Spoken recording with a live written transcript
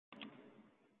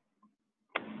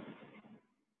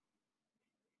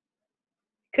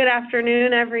Good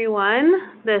afternoon,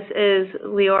 everyone. This is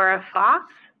Leora Fox.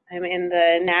 I'm in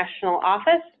the National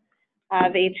Office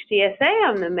of HDSA.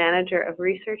 I'm the Manager of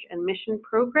Research and Mission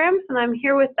Programs, and I'm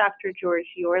here with Dr. George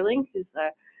Yorling, who's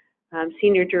the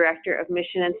Senior Director of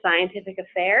Mission and Scientific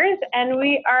Affairs, and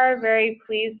we are very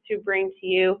pleased to bring to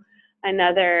you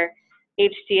another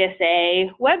HDSA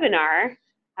webinar.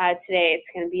 Today it's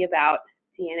going to be about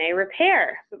DNA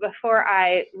repair. But before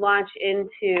I launch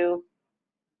into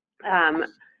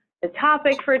the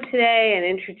topic for today and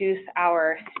introduce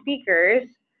our speakers,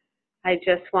 I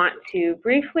just want to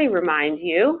briefly remind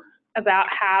you about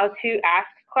how to ask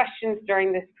questions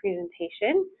during this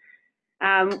presentation.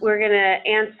 We're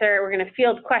going to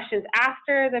field questions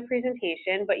after the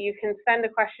presentation, but you can send a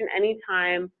question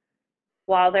anytime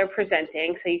while they're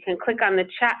presenting. So you can click on the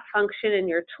chat function in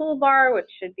your toolbar, which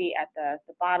should be at the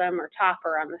bottom or top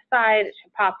or on the side. It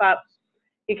should pop up.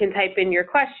 You can type in your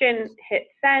question, hit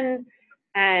send,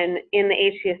 and in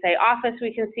the HDSA office,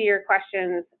 we can see your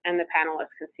questions, and the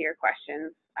panelists can see your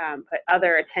questions, but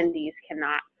other attendees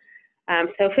cannot.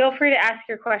 So feel free to ask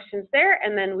your questions there,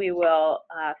 and then we will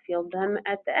field them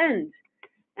at the end.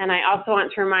 And I also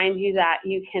want to remind you that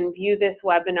you can view this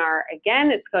webinar again.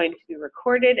 It's going to be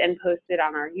recorded and posted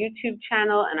on our YouTube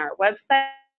channel and our website.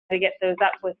 We get those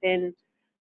up within a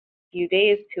few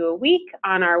days to a week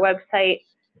on our website.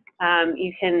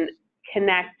 You can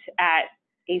connect at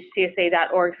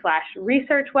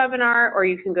hdsa.org/research webinar, or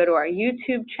you can go to our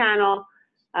YouTube channel,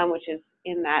 which is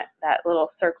in that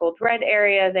little circled red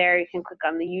area there. You can click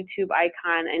on the YouTube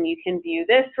icon and you can view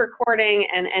this recording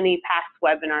and any past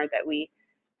webinar that we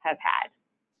have had.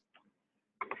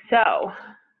 So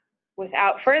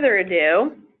without further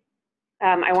ado,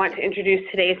 I want to introduce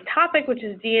today's topic, which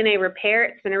is DNA repair.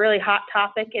 It's been a really hot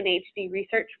topic in HD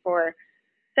research for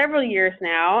several years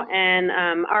now, and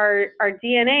our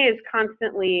DNA is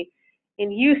constantly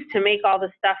in use to make all the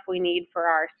stuff we need for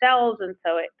our cells, and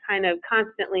so it kind of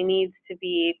constantly needs to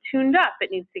be tuned up.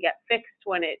 It needs to get fixed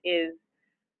when it is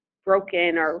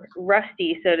broken or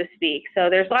rusty, so to speak. So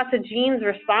there's lots of genes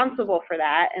responsible for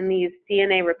that, and these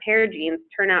DNA repair genes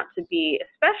turn out to be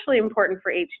especially important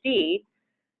for HD,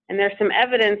 and there's some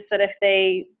evidence that if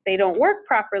they don't work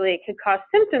properly, it could cause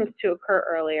symptoms to occur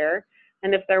earlier.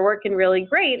 And if they're working really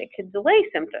great, it could delay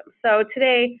symptoms. So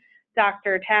today,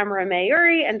 Dr. Tamara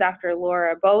Maiuri and Dr.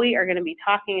 Laura Bowie are going to be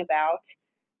talking about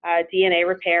DNA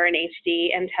repair in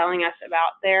HD and telling us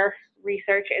about their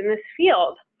research in this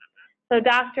field. So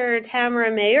Dr.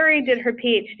 Tamara Maiuri did her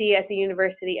PhD at the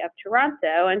University of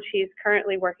Toronto, and she's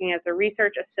currently working as a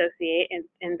research associate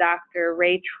in Dr.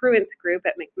 Ray Truant's group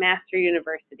at McMaster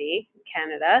University in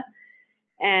Canada.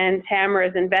 And Tamara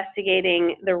is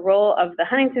investigating the role of the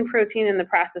Huntington protein in the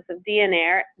process of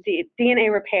DNA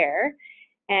repair.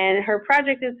 And her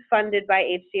project is funded by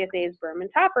HDSA's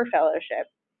Berman Topper Fellowship.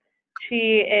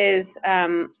 She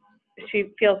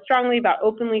feels strongly about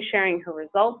openly sharing her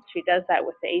results. She does that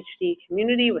with the HD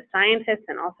community, with scientists,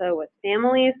 and also with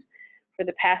families for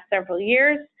the past several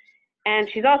years. And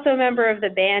she's also a member of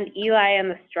the band Eli and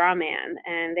the Straw Man,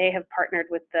 and they have partnered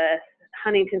with the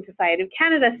Huntington Society of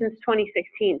Canada since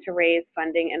 2016 to raise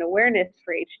funding and awareness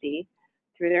for HD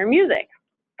through their music.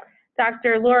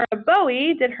 Dr. Laura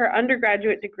Bowie did her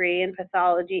undergraduate degree in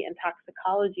pathology and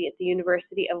toxicology at the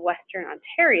University of Western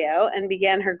Ontario and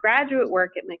began her graduate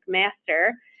work at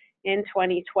McMaster in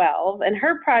 2012. And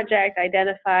her project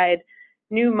identified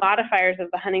new modifiers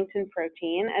of the Huntington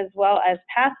protein, as well as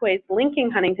pathways linking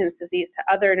Huntington's disease to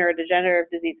other neurodegenerative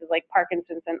diseases like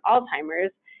Parkinson's and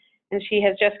Alzheimer's. And she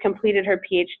has just completed her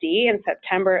PhD in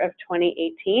September of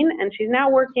 2018, and she's now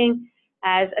working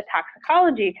as a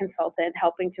toxicology consultant,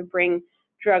 helping to bring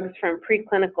drugs from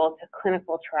preclinical to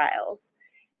clinical trials.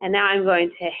 And now I'm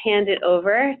going to hand it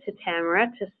over to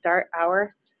Tamara to start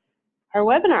our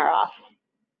webinar off.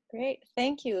 Great,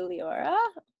 thank you, Leora.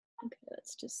 Okay,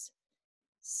 let's just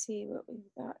see what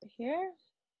we've got here.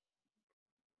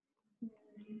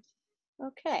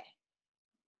 Okay,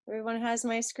 everyone has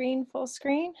my screen full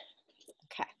screen?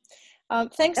 Okay,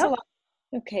 thanks a lot.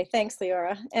 Okay, thanks,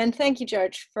 Leora. And thank you,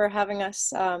 George, for having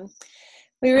us.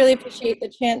 We really appreciate the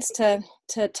chance to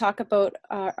talk about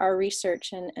our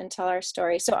research and tell our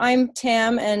story. So I'm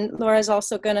Tam, and Laura's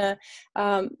also going to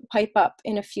pipe up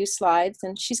in a few slides,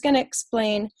 and she's going to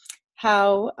explain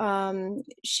how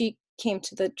she came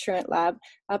to the Truant lab.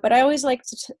 But I always like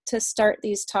to start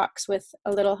these talks with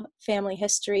a little family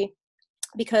history,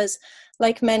 because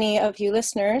like many of you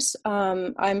listeners,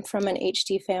 I'm from an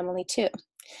HD family too.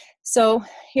 So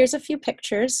here's a few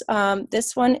pictures.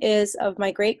 This one is of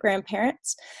my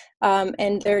great-grandparents,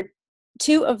 and they're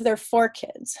two of their 4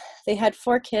 kids. They had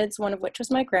 4 kids, one of which was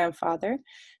my grandfather.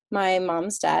 my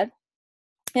mom's dad.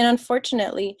 And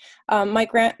unfortunately, my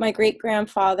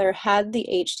great-grandfather had the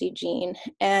HD gene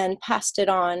and passed it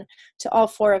on to all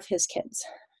 4 of his kids.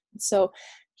 So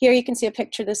here you can see a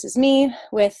picture. This is me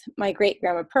with my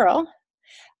great-grandma Pearl.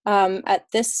 At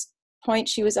this point,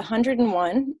 she was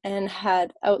 101 and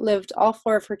had outlived all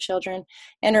 4 of her children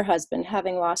and her husband,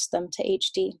 having lost them to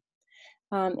HD.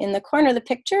 In the corner of the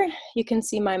picture, you can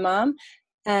see my mom.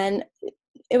 And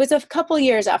it was a couple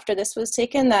years after this was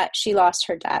taken that she lost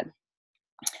her dad.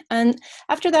 And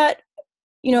after that,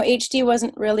 you know, HD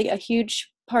wasn't really a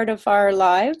huge part of our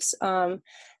lives.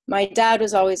 My dad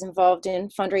was always involved in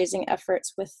fundraising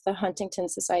efforts with the Huntington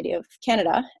Society of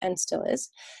Canada, and still is.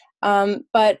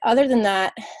 But other than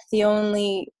that, the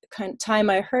only kind of time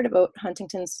I heard about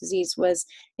Huntington's disease was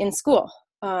in school,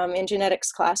 in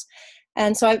genetics class.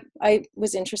 And so I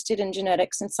was interested in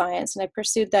genetics and science, and I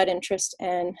pursued that interest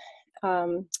and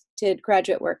did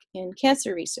graduate work in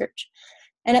cancer research.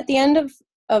 And at the end of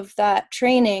that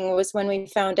training was when we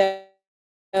found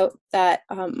out that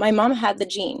my mom had the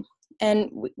gene.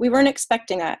 And we weren't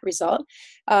expecting that result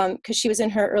because she was in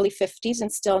her early 50s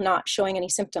and still not showing any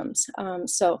symptoms.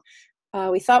 So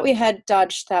we thought we had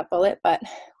dodged that bullet, but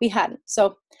we hadn't.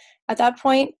 So at that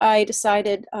point, I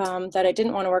decided that I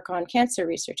didn't want to work on cancer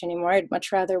research anymore. I'd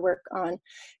much rather work on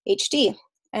HD.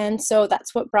 And so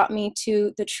that's what brought me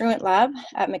to the Truant lab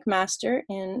at McMaster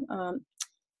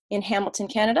in Hamilton,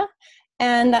 Canada.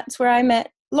 And that's where I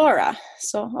met Laura.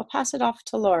 So I'll pass it off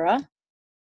to Laura.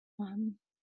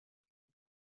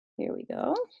 Here we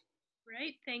go.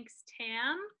 Great, thanks,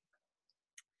 Tam.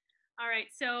 All right,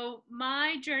 so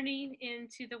my journey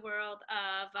into the world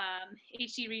of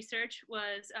HD research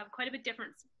was quite a bit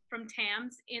different from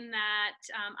Tam's in that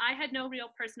I had no real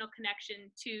personal connection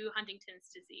to Huntington's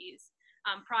disease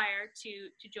prior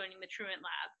to joining the Truant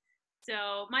lab.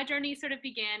 So my journey sort of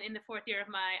began in the 4th year of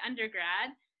my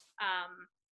undergrad,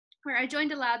 where I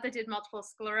joined a lab that did multiple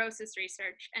sclerosis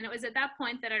research. And it was at that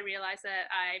point that I realized that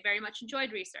I very much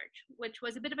enjoyed research, which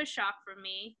was a bit of a shock for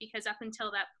me because up until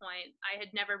that point, I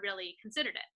had never really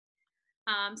considered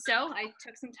it. So I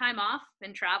took some time off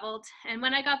and traveled. And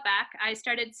when I got back, I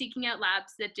started seeking out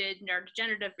labs that did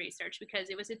neurodegenerative research because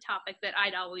it was a topic that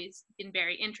I'd always been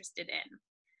very interested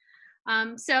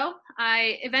in. So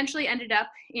I eventually ended up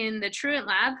in the Truant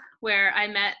lab where I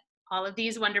met all of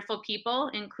these wonderful people,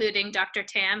 including Dr.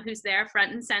 Tam, who's there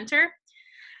front and center.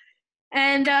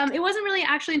 And it wasn't really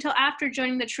actually until after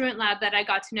joining the Truant lab that I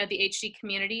got to know the HD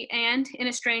community. And in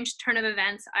a strange turn of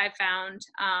events, I found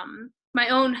my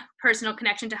own personal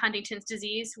connection to Huntington's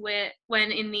disease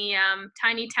when in the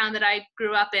tiny town that I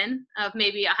grew up in of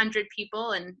maybe 100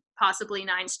 people and possibly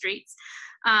 9 streets,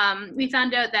 we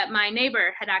found out that my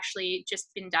neighbor had actually just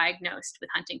been diagnosed with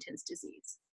Huntington's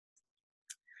disease.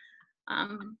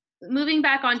 Moving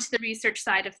back onto the research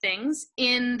side of things,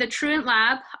 in the Truant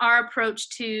lab, our approach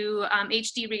to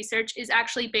HD research is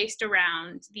actually based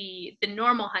around the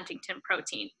normal Huntington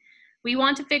protein. We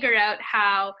want to figure out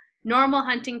how normal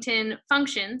Huntington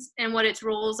functions and what its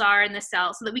roles are in the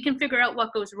cell so that we can figure out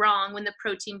what goes wrong when the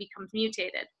protein becomes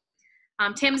mutated.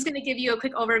 Tam is going to give you a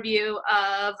quick overview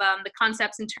of the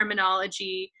concepts and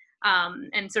terminology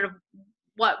and sort of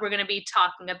what we're going to be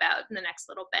talking about in the next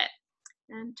little bit.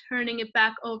 And turning it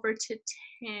back over to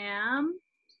Tam.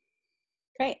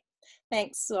 Great,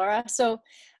 thanks, Laura. So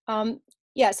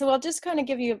yeah, so I'll just kind of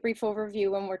give you a brief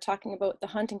overview when we're talking about the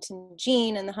Huntington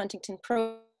gene and the Huntington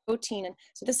protein. And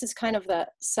so this is kind of the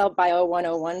cell bio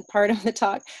 101 part of the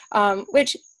talk,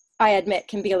 which I admit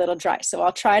can be a little dry. So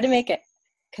I'll try to make it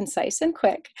concise and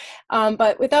quick.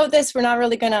 But without this, we're not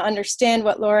really going to understand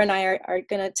what Laura and I are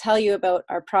going to tell you about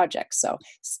our project. So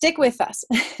stick with us.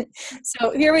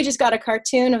 So here we just got a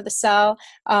cartoon of the cell.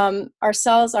 Our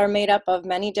cells are made up of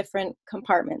many different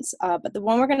compartments, but the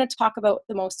one we're going to talk about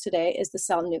the most today is the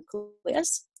cell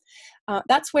nucleus.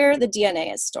 That's where the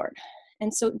DNA is stored.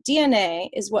 And so DNA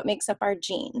is what makes up our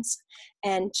genes.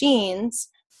 And genes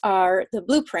are the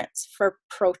blueprints for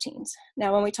proteins.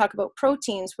 Now, when we talk about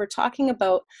proteins, we're talking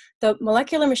about the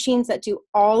molecular machines that do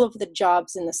all of the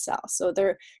jobs in the cell. So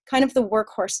they're kind of the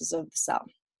workhorses of the cell.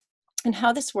 And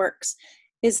how this works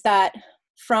is that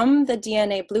from the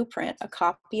DNA blueprint, a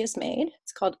copy is made.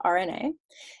 It's called RNA.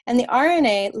 And the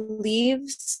RNA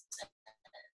leaves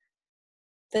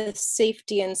the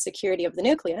safety and security of the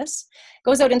nucleus,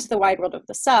 goes out into the wide world of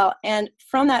the cell. And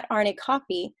from that RNA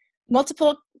copy,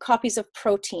 multiple copies of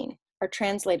protein are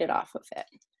translated off of it.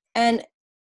 And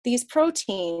these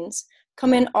proteins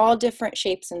come in all different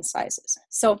shapes and sizes.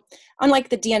 So unlike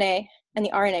the DNA and the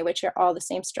RNA, which are all the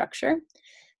same structure,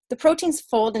 the proteins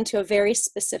fold into a very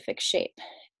specific shape.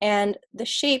 And the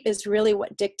shape is really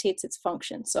what dictates its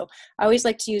function. So I always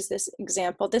like to use this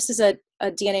example. This is a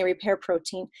DNA repair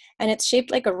protein, and it's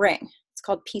shaped like a ring. It's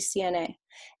called pCNA.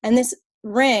 And this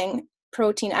ring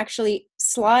protein actually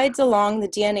slides along the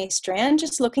DNA strand,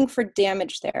 just looking for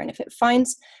damage there. And if it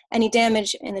finds any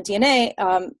damage in the DNA,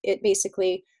 it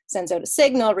basically sends out a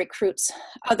signal, recruits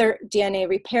other DNA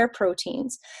repair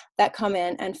proteins that come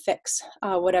in and fix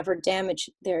whatever damage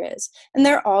there is. And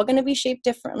they're all going to be shaped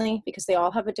differently because they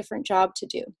all have a different job to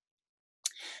do.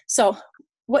 So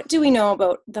what do we know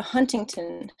about the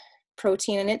Huntington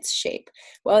protein and its shape?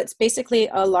 Well, it's basically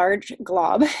a large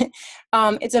glob.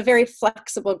 It's a very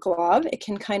flexible glob. It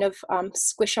can kind of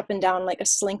squish up and down like a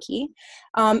slinky.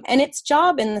 And its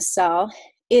job in the cell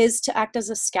is to act as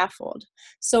a scaffold.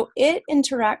 So it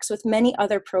interacts with many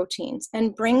other proteins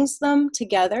and brings them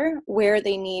together where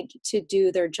they need to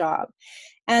do their job.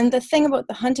 And the thing about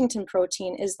the Huntington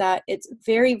protein is that it's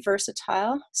very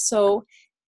versatile. So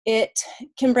it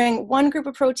can bring one group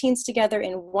of proteins together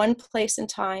in one place and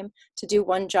time to do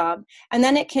one job. And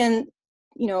then it can,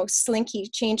 slinky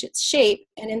change its shape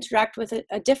and interact with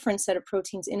a different set of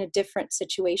proteins in a different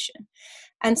situation.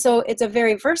 And so it's a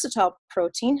very versatile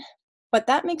protein, but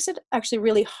that makes it actually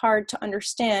really hard to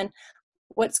understand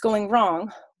what's going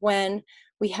wrong when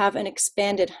we have an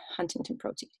expanded Huntington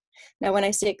protein. Now, when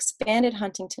I say expanded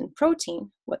Huntington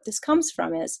protein, what this comes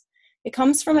from is, it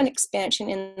comes from an expansion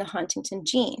in the Huntington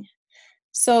gene.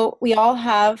 So we all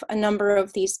have a number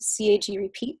of these CAG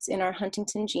repeats in our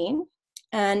Huntington gene.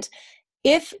 And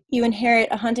if you inherit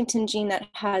a Huntington gene that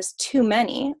has too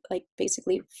many, like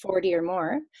basically 40 or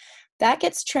more, that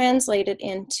gets translated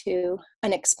into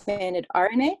an expanded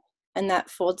RNA, and that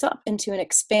folds up into an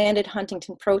expanded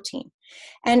Huntington protein.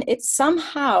 And it's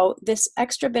somehow this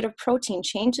extra bit of protein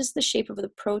changes the shape of the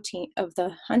protein, of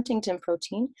the Huntington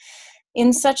protein,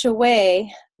 in such a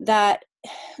way that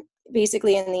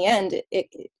basically in the end, it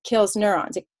kills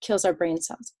neurons, it kills our brain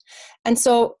cells. And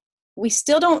so we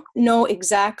still don't know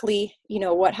exactly,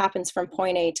 what happens from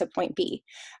point A to point B,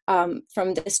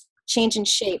 from this change in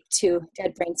shape to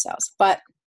dead brain cells. But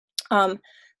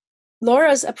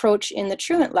Laura's approach in the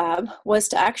Truant lab was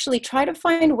to actually try to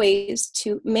find ways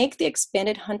to make the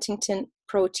expanded Huntington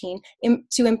protein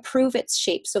to improve its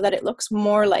shape so that it looks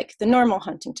more like the normal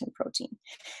Huntington protein.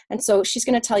 And so she's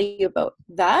going to tell you about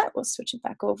that. We'll switch it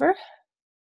back over.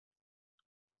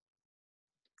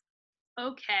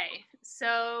 Okay,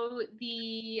 so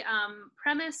the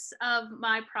premise of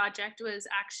my project is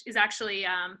actually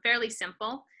fairly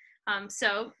simple.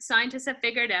 So scientists have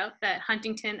figured out that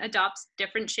Huntington adopts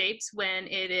different shapes when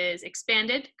it is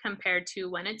expanded compared to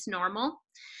when it's normal,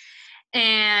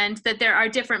 and that there are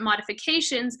different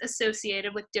modifications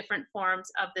associated with different forms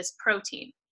of this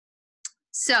protein.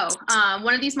 So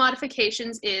one of these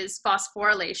modifications is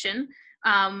phosphorylation,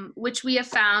 which we have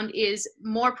found is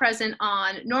more present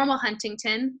on normal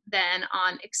Huntington than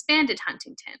on expanded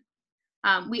Huntington.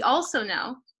 We also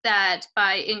know that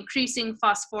by increasing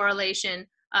phosphorylation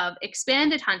of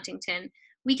expanded Huntington,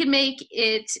 we can make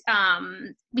it,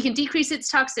 we can decrease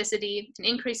its toxicity and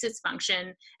increase its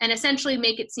function and essentially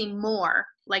make it seem more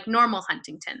like normal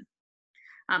Huntington.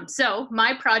 So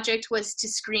my project was to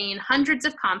screen hundreds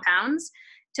of compounds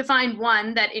to find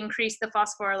one that increased the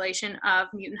phosphorylation of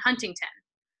mutant Huntington.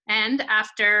 And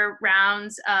after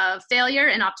rounds of failure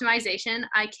and optimization,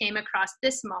 I came across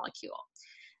this molecule,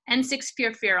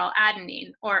 N6-furfuryl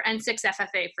adenine, or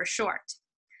N6-FFA for short.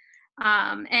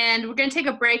 And we're going to take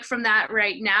a break from that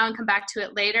right now and come back to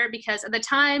it later, because at the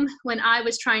time when I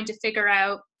was trying to figure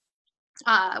out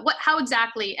how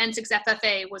exactly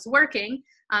N6-FFA was working,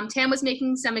 Tam was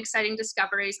making some exciting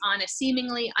discoveries on a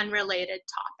seemingly unrelated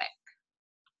topic.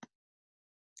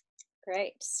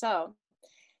 Great. So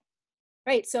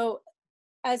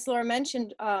as Laura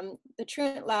mentioned, the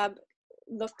Truant lab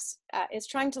is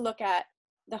trying to look at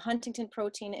the Huntington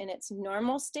protein in its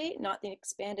normal state, not the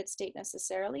expanded state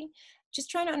necessarily, just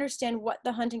trying to understand what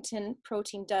the Huntington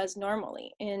protein does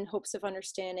normally in hopes of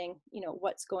understanding,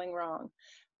 what's going wrong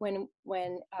when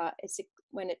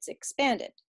it's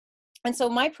expanded. And so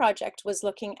my project was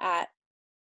looking at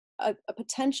a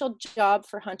potential job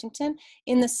for Huntington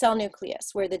in the cell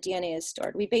nucleus where the DNA is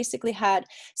stored. We basically had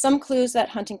some clues that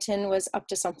Huntington was up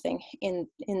to something in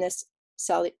this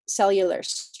cellular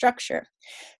structure.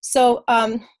 So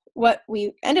what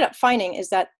we ended up finding is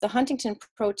that the Huntington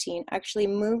protein actually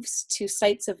moves to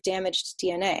sites of damaged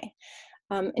DNA.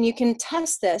 And you can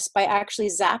test this by actually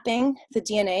zapping the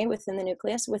DNA within the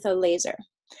nucleus with a laser.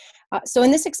 So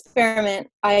in this experiment,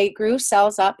 I grew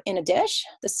cells up in a dish.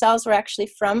 The cells were actually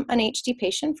from an HD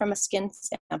patient, from a skin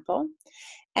sample.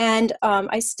 And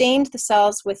I stained the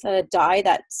cells with a dye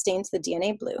that stains the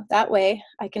DNA blue. That way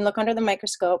I can look under the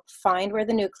microscope, find where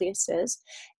the nucleus is,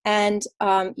 and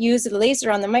use a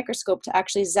laser on the microscope to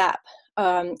actually zap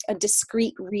a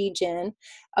discrete region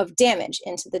of damage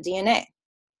into the DNA.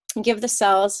 And give the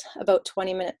cells about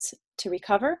 20 minutes to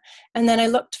recover. And then I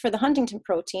looked for the Huntington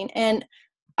protein, and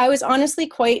I was honestly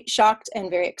quite shocked and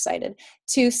very excited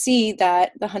to see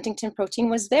that the Huntington protein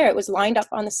was there. It was lined up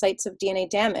on the sites of DNA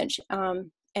damage.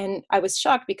 And I was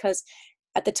shocked because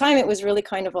at the time it was really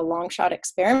kind of a long shot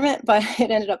experiment, but it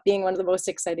ended up being one of the most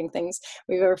exciting things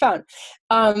we've ever found.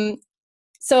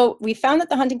 So we found that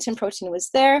the Huntington protein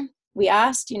was there. We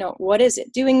asked, what is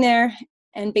it doing there?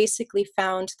 And basically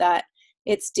found that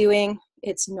it's doing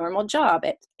its normal job.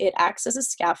 It acts as a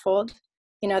scaffold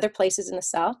in other places in the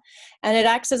cell, and it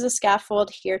acts as a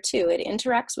scaffold here too. It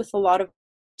interacts with a lot of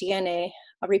DNA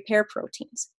repair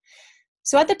proteins.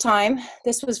 So at the time,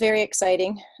 this was very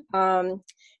exciting.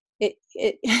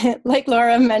 Like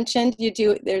Laura mentioned,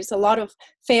 there's a lot of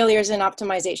failures in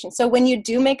optimization. So when you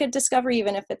do make a discovery,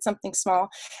 even if it's something small,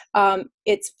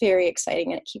 it's very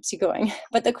exciting and it keeps you going.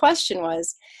 But the question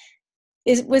was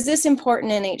this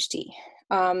important in HD?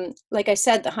 Like I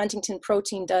said, the Huntington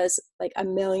protein does like a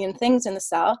million things in the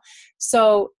cell.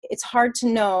 So it's hard to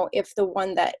know if the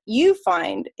one that you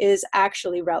find is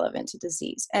actually relevant to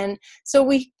disease. And so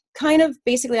we kind of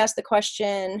basically asked the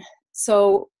question,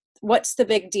 so what's the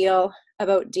big deal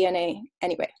about DNA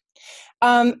anyway?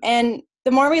 And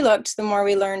the more we looked, the more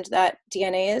we learned that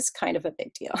DNA is kind of a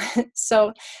big deal.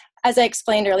 So as I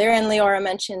explained earlier, and Leora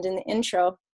mentioned in the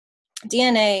intro,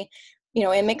 DNA,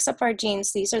 it makes up our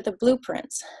genes. These are the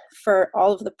blueprints for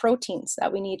all of the proteins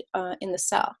that we need in the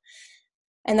cell.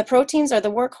 And the proteins are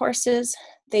the workhorses.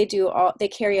 They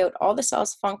carry out all the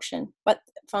cell's functions, but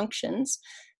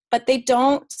they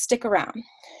don't stick around.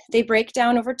 They break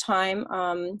down over time,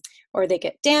 or they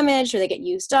get damaged, or they get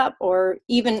used up, or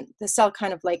even the cell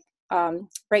kind of like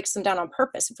breaks them down on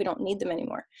purpose if we don't need them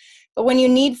anymore. But when you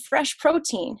need fresh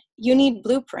protein, you need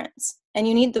blueprints, and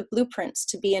you need the blueprints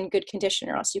to be in good condition,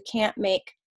 or else you can't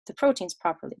make the proteins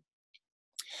properly.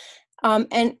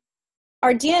 And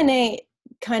our DNA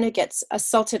kind of gets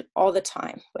assaulted all the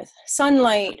time with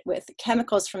sunlight, with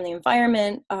chemicals from the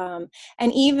environment,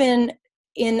 and even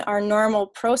in our normal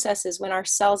processes, when our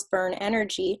cells burn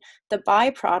energy, the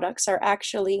byproducts are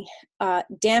actually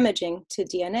damaging to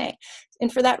DNA.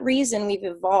 And for that reason, we've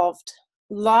evolved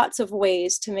lots of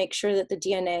ways to make sure that the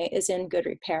DNA is in good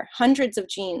repair. Hundreds of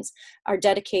genes are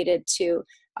dedicated to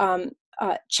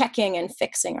checking and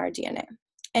fixing our DNA.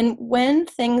 And when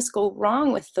things go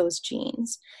wrong with those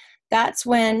genes, that's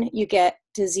when you get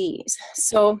disease.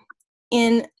 So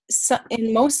in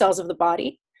most cells of the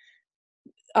body,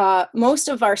 most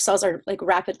of our cells are like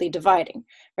rapidly dividing,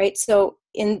 right? So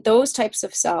in those types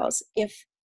of cells, if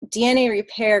DNA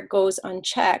repair goes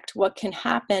unchecked, what can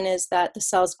happen is that the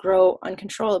cells grow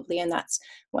uncontrollably, and that's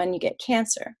when you get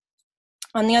cancer.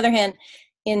 On the other hand,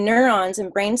 in neurons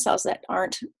and brain cells that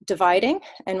aren't dividing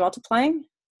and multiplying,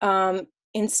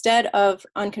 instead of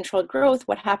uncontrolled growth,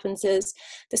 what happens is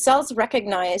the cells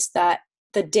recognize that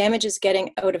the damage is getting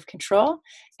out of control,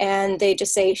 and they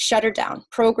just say, shut her down,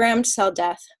 programmed cell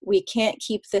death. We can't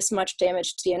keep this much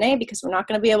damaged DNA because we're not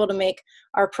going to be able to make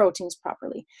our proteins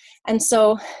properly. And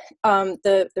so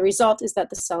the result is that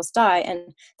the cells die,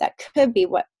 and that could be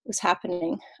what was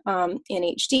happening in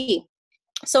HD.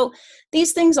 So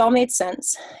these things all made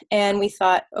sense, and we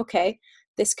thought, okay,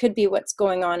 this could be what's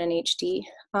going on in HD.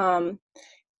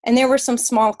 And there were some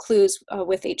small clues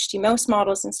with HD mouse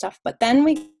models and stuff, but then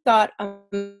we got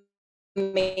and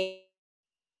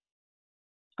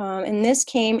this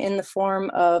came in the form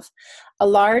of a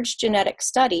large genetic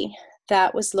study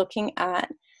that was looking at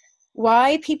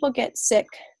why people get sick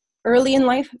early in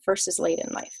life versus late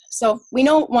in life. So we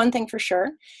know one thing for sure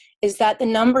is that the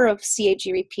number of CAG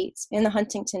repeats in the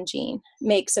Huntington gene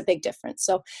makes a big difference.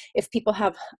 So if people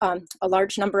have a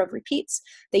large number of repeats,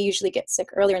 they usually get sick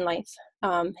earlier in life,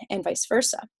 and vice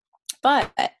versa.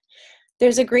 But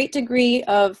there's a great degree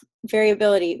of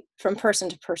variability from person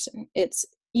to person.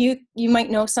 You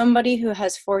might know somebody who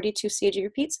has 42 CAG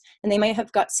repeats, and they might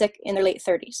have got sick in their late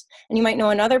 30s. And you might know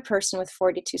another person with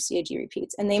 42 CAG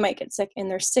repeats, and they might get sick in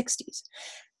their 60s.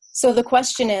 So the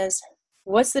question is,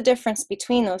 what's the difference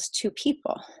between those two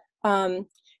people?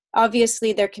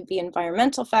 Obviously, there could be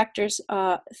environmental factors,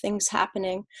 things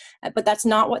happening, but that's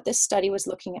not what this study was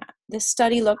looking at. This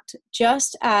study looked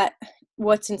just at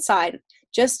what's inside,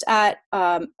 just at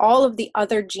all of the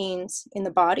other genes in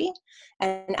the body,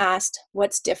 and asked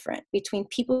what's different between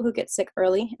people who get sick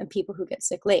early and people who get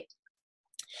sick late.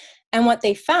 And what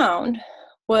they found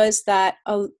was that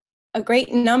a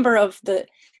great number of the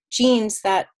genes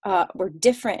that were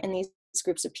different in these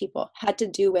groups of people had to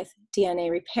do with DNA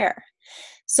repair.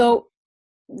 So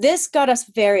this got us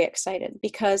very excited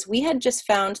because we had just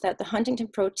found that the Huntington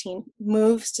protein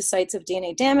moves to sites of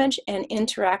DNA damage and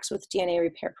interacts with DNA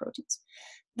repair proteins.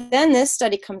 Then this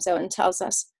study comes out and tells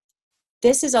us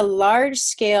this is a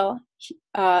large-scale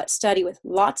study with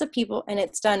lots of people, and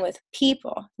it's done with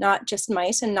people, not just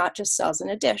mice and not just cells in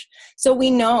a dish. So we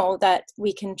know that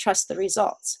we can trust the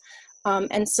results.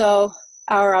 And so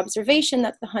our observation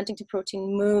that the Huntington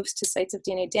protein moves to sites of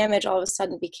DNA damage all of a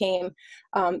sudden became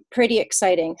pretty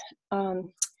exciting.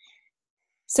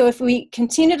 So if we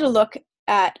continue to look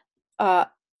at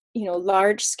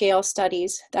large-scale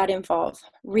studies that involve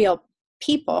real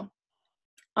people,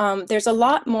 there's a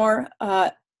lot more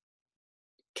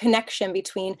connection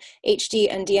between HD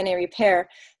and DNA repair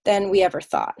than we ever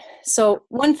thought. So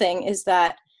one thing is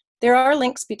that there are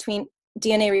links between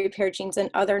DNA repair genes and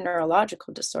other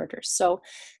neurological disorders. So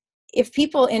if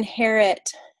people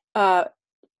inherit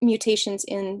mutations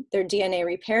in their DNA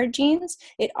repair genes,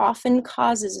 it often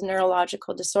causes a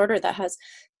neurological disorder that has,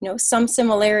 some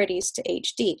similarities to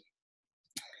HD.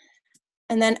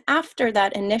 And then after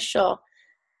that initial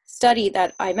study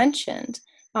that I mentioned,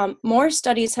 more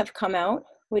studies have come out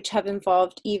which have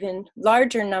involved even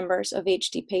larger numbers of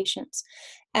HD patients.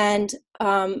 And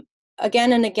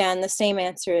again and again, the same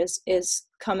answer is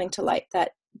coming to light,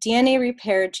 that DNA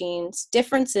repair genes,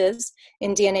 differences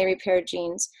in DNA repair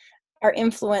genes are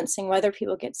influencing whether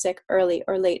people get sick early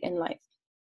or late in life.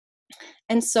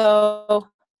 And so,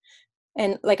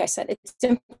 and like I said, it's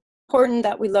important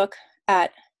that we look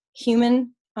at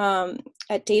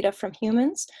at data from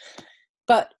humans.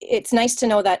 But it's nice to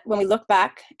know that when we look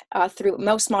back through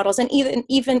mouse models and even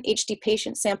HD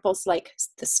patient samples like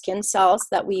the skin cells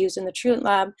that we use in the Truant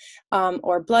lab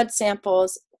or blood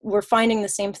samples, we're finding the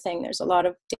same thing. There's a lot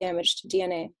of damage to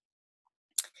DNA.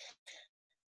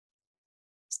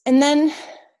 And then,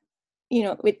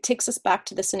 it takes us back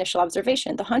to this initial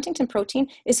observation. The Huntington protein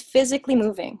is physically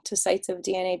moving to sites of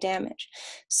DNA damage.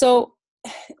 So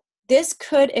this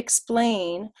could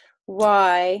explain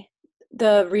why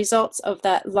the results of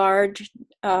that large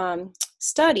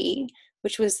study,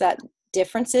 which was that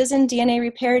differences in DNA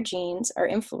repair genes are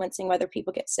influencing whether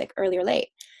people get sick early or late.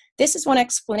 This is one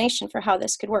explanation for how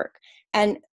this could work.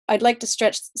 And I'd like to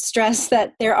stress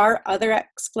that there are other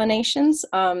explanations.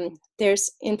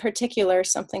 There's in particular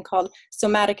something called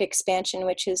somatic expansion,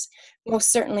 which is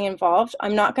most certainly involved.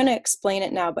 I'm not going to explain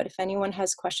it now, but if anyone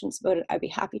has questions about it, I'd be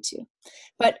happy to.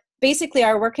 But basically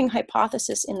our working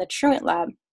hypothesis in the Truant lab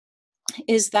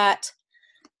is that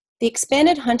the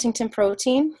expanded Huntington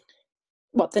protein,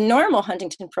 the normal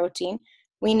Huntington protein,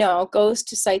 we know goes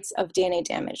to sites of DNA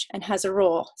damage and has a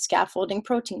role scaffolding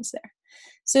proteins there.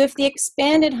 So if the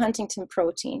expanded Huntington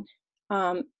protein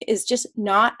is just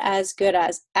not as good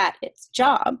as at its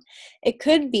job, it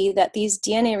could be that these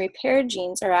DNA repair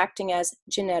genes are acting as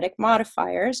genetic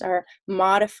modifiers, are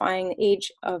modifying the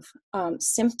age of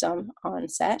symptom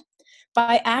onset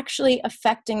by actually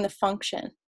affecting the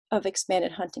function of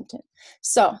expanded Huntington.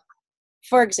 So,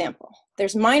 for example,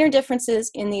 there's minor differences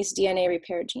in these DNA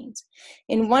repair genes.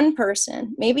 In one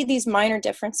person, maybe these minor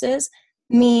differences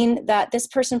mean that this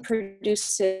person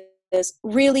produces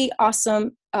really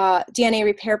awesome DNA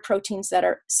repair proteins that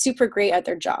are super great at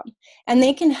their job. And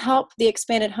they can help the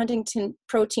expanded Huntington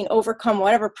protein overcome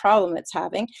whatever problem it's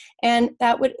having, and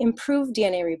that would improve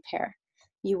DNA repair.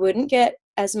 You wouldn't get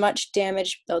as much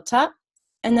damage built up,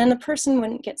 and then the person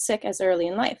wouldn't get sick as early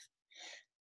in life.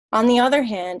 On the other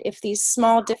hand, if these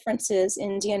small differences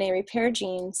in DNA repair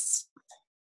genes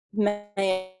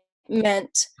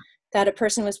meant that a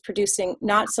person was producing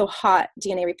not so hot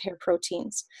DNA repair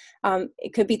proteins,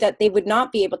 it could be that they would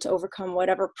not be able to overcome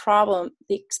whatever problem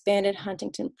the expanded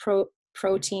Huntington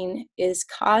protein is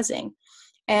causing.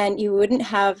 And you wouldn't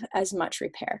have as much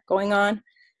repair going on.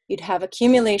 You'd have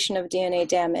accumulation of DNA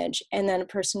damage, and then a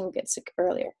person would get sick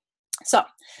earlier. So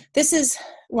this is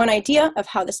one idea of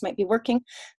how this might be working.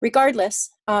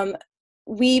 Regardless,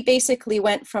 we basically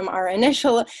went from our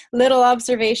initial little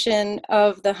observation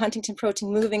of the Huntington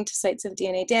protein moving to sites of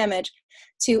DNA damage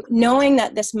to knowing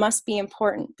that this must be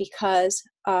important because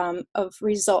of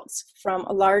results from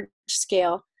a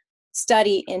large-scale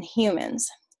study in humans.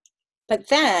 But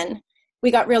then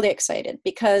we got really excited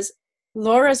because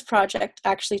Laura's project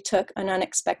actually took an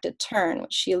unexpected turn,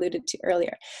 which she alluded to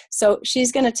earlier. So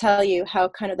she's going to tell you how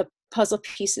kind of the puzzle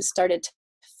pieces started to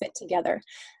fit together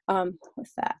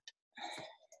with that.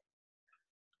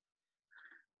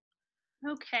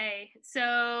 Okay,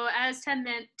 so as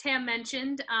Tam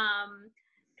mentioned,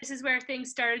 this is where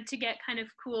things started to get kind of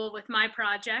cool with my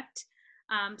project.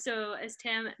 So as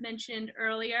Tam mentioned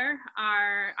earlier,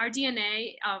 our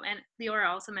DNA, and Leora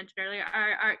also mentioned earlier,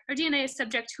 our DNA is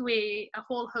subject to a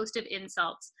whole host of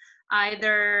insults,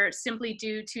 either simply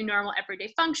due to normal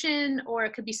everyday function, or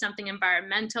it could be something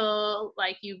environmental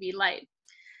like UV light.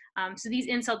 So these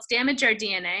insults damage our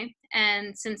DNA,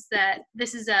 and since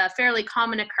this is a fairly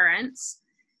common occurrence,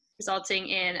 resulting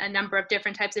in a number of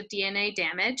different types of DNA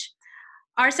damage,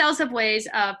 our cells have ways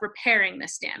of repairing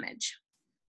this damage.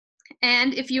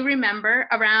 And if you remember,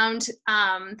 around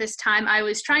this time, I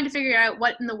was trying to figure out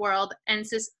what in the world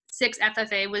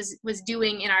N6FFA was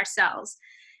doing in our cells.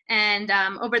 And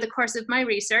over the course of my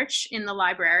research in the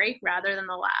library, rather than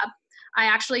the lab, I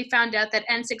actually found out that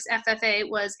N6FFA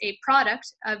was a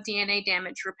product of DNA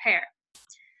damage repair.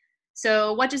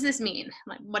 So what does this mean?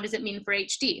 What does it mean for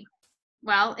HD?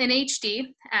 Well, in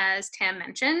HD, as Tam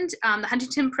mentioned, the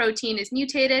Huntington protein is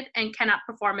mutated and cannot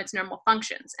perform its normal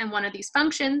functions. And one of these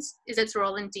functions is its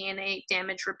role in DNA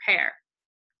damage repair.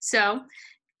 So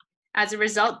as a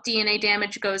result, DNA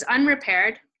damage goes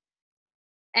unrepaired,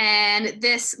 and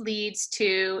this leads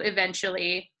to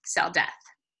eventually cell death.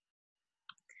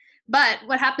 But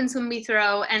what happens when we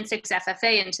throw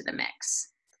N6FFA into the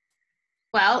mix?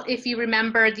 Well, if you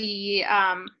remember the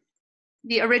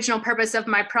original purpose of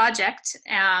my project,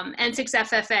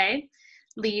 N6FFA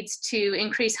leads to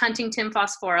increased Huntington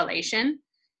phosphorylation,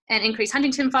 and increased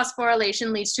Huntington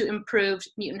phosphorylation leads to improved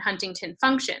mutant Huntington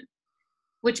function,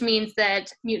 which means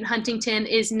that mutant Huntington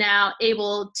is now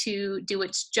able to do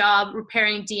its job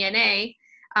repairing DNA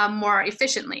more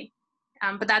efficiently.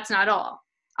 But that's not all.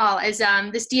 As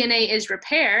this DNA is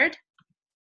repaired,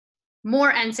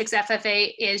 more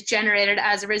N6FFA is generated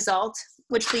as a result,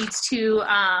 which leads to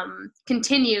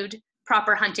continued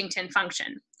proper Huntington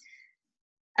function.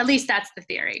 At least that's the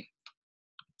theory.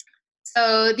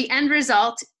 So the end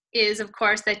result is, of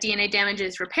course, that DNA damage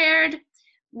is repaired,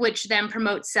 which then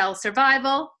promotes cell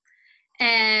survival.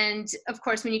 And of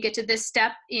course, when you get to this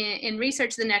step in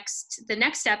research, the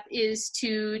next step is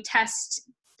to test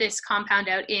this compound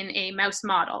out in a mouse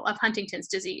model of Huntington's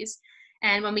disease.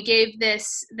 And when we gave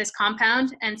this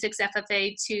compound,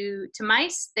 N6FFA, to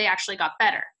mice, they actually got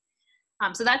better.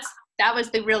 So that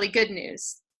was the really good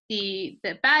news. The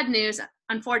bad news,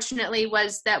 unfortunately,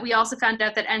 was that we also found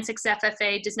out that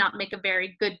N6FFA does not make a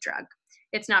very good drug.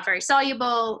 It's not very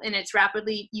soluble, and it's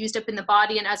rapidly used up in the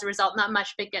body, and as a result, not much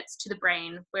of it gets to the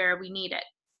brain where we need it.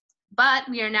 But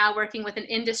we are now working with an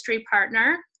industry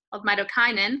partner called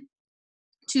Mitokinin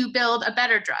to build a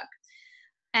better drug.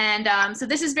 And so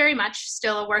this is very much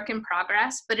still a work in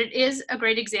progress, but it is a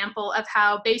great example of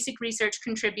how basic research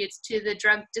contributes to the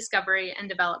drug discovery and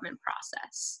development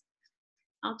process.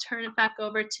 I'll turn it back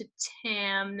over to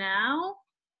Tam now.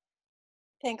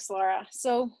 Thanks, Laura.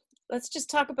 So let's just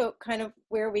talk about kind of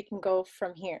where we can go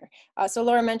from here. So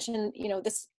Laura mentioned,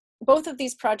 both of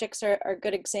these projects are a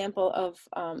good example of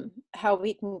how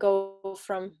we can go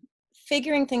from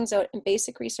figuring things out in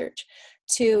basic research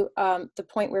to the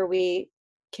point where we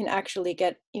can actually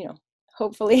get,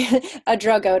 hopefully a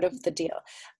drug out of the deal.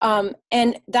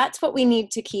 And that's what we need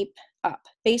to keep up.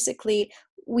 Basically,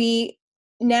 we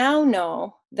now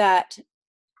know that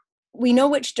we know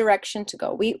which direction to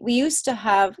go. We used to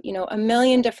have, a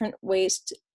million different ways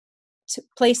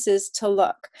places to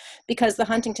look because the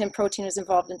Huntington protein is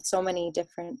involved in so many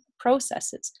different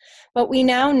processes. But we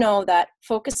now know that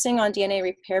focusing on DNA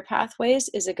repair pathways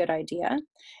is a good idea.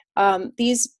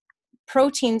 These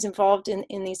proteins involved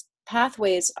in these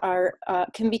pathways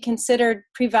can be considered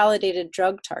pre-validated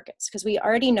drug targets because we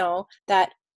already know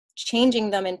that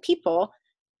changing them in people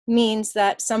means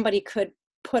that somebody could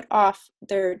put off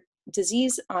their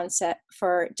disease onset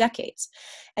for decades.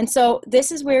 And so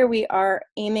this is where we are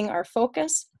aiming our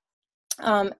focus.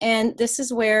 And this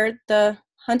is where the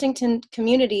Huntington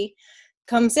community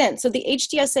comes in. So the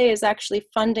HDSA is actually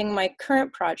funding my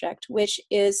current project, which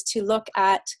is to look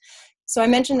at, so I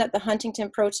mentioned that the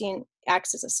Huntington protein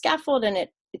acts as a scaffold and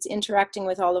it's interacting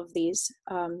with all of these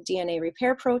DNA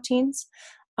repair proteins.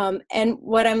 And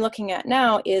what I'm looking at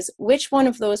now is which one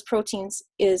of those proteins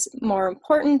is more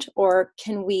important, or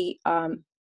can we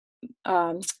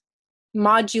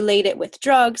modulate it with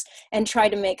drugs and try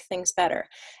to make things better.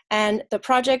 And the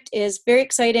project is very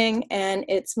exciting and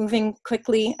it's moving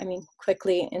quickly. I mean,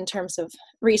 quickly in terms of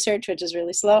research, which is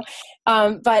really slow,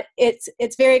 but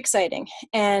it's very exciting.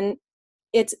 And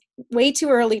it's way too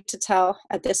early to tell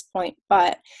at this point,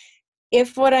 but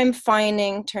if what I'm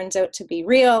finding turns out to be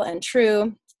real and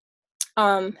true,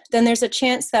 then there's a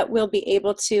chance that we'll be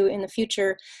able to, in the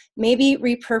future, maybe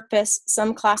repurpose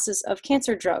some classes of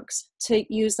cancer drugs to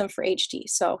use them for HD.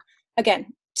 So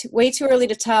again, way too early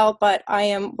to tell, but I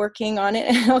am working on it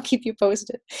and I'll keep you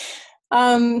posted.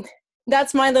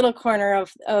 That's my little corner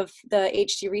of the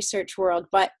HD research world,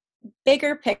 but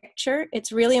bigger picture,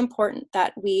 it's really important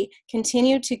that we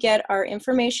continue to get our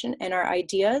information and our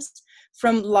ideas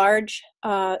from large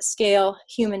scale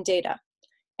human data.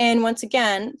 And once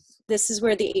again, this is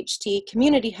where the HD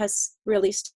community has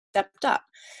really stepped up.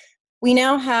 We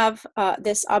now have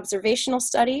this observational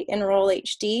study, Enroll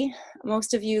HD.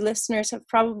 Most of you listeners have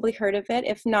probably heard of it.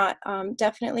 If not,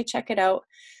 definitely check it out.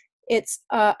 It's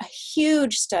a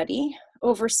huge study,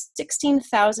 over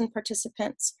 16,000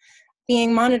 participants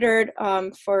being monitored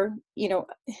for,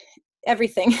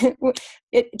 everything.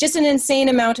 Just an insane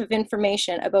amount of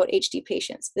information about HD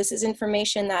patients. This is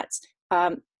information that's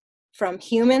from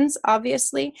humans,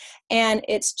 obviously, and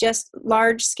it's just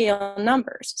large scale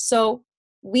numbers. So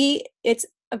it's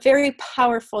a very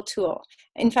powerful tool.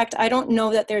 In fact, I don't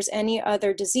know that there's any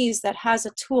other disease that has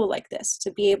a tool like this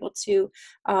to be able to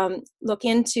look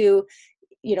into,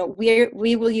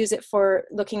 we will use it for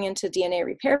looking into DNA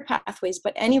repair pathways,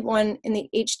 but anyone in the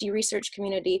HD research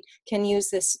community can use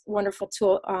this wonderful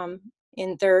tool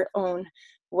in their own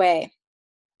way.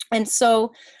 And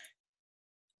so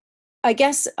I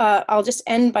guess I'll just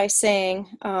end by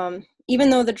saying, even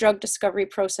though the drug discovery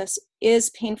process is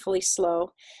painfully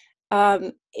slow,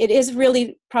 it is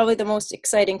really probably the most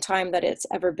exciting time that it's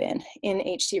ever been in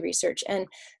HD research. And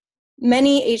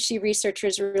many HD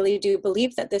researchers really do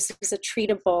believe that this is a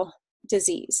treatable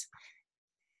disease.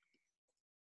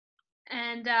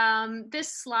 And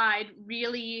this slide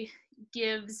really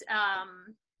gives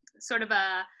sort of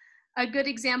a good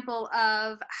example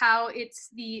of how it's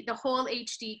the whole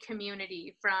HD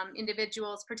community, from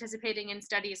individuals participating in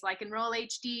studies like Enroll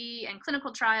HD and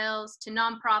clinical trials, to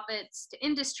nonprofits, to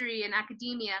industry and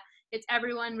academia. It's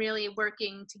everyone really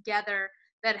working together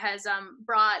that has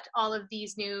brought all of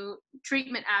these new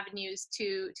treatment avenues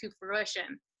to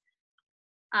fruition.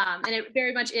 And it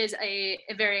very much is a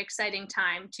very exciting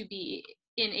time to be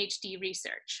in HD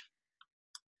research.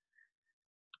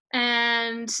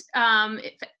 And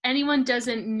if anyone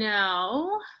doesn't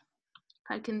know,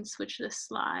 I can switch this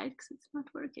slide because it's not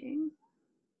working.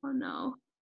 Oh no.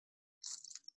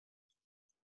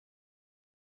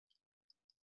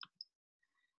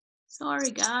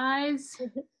 Sorry, guys. Do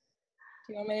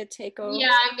you want me to take over?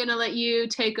 Yeah, I'm gonna let you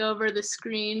take over the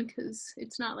screen because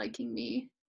it's not liking me.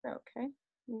 Okay,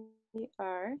 we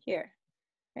are here,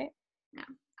 right? Yeah.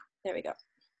 There we go.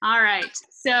 All right,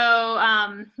 so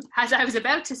as I was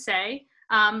about to say,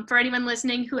 for anyone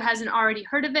listening who hasn't already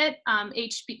heard of it,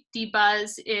 HD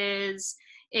Buzz is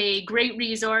a great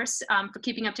resource for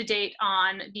keeping up to date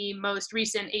on the most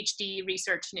recent HD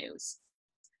research news.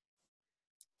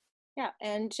 Yeah,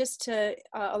 and just to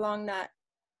along that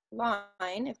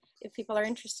line, if people are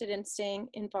interested in staying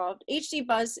involved, HD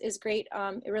Buzz is great.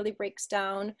 It really breaks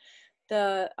down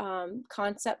the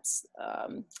concepts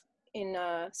in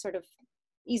a sort of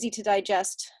easy to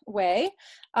digest way.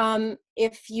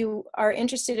 If you are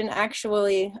interested in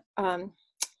actually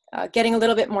getting a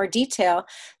little bit more detail,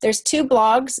 there's 2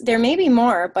 blogs. There may be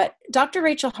more, but Dr.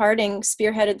 Rachel Harding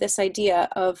spearheaded this idea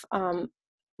of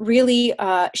really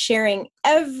sharing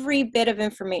every bit of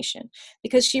information,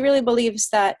 because she really believes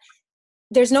that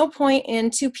there's no point in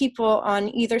 2 people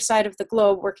on either side of the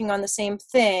globe working on the same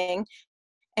thing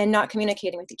and not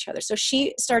communicating with each other. So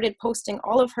she started posting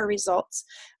all of her results.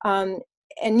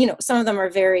 And some of them are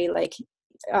very like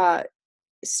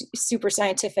super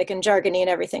scientific and jargony and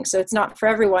everything. So it's not for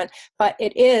everyone, but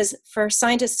it is for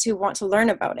scientists who want to learn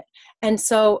about it. And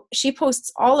so she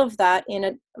posts all of that in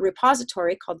a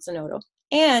repository called Zenodo,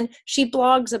 and she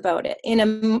blogs about it in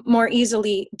a more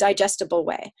easily digestible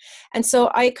way. And so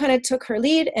I kind of took her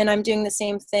lead, and I'm doing the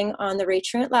same thing on the Ray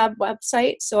Truant Lab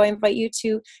website. So I invite you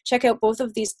to check out both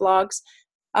of these blogs.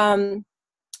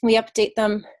 We update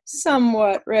them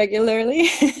somewhat regularly.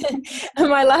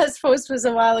 My last post was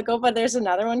a while ago, but there's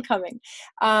another one coming.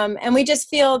 And we just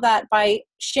feel that by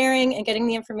sharing and getting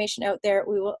the information out there,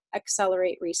 we will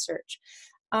accelerate research.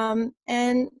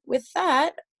 And with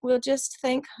that, we'll just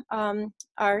thank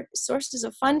our sources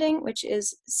of funding, which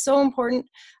is so important,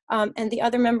 and the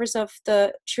other members of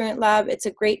the Truant Lab. It's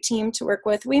a great team to work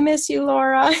with. We miss you,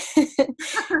 Laura.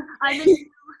 I miss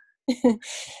you.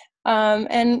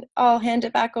 And I'll hand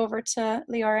it back over to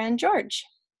Leora and George.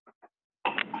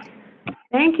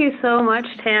 Thank you so much,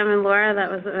 Tam and Laura.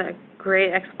 That was a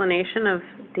great explanation of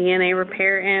DNA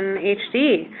repair in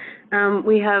HD.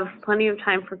 We have plenty of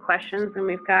time for questions, and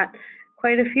we've got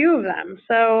quite a few of them.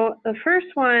 So the first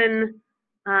one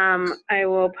I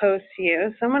will pose to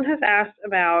you. Someone has asked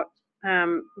about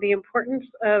the importance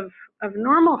of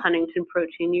normal Huntington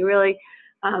protein. You really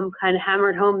kind of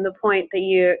hammered home the point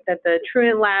that the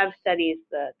Truant lab studies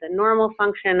the normal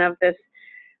function of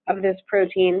this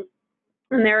protein.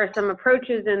 And there are some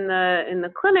approaches in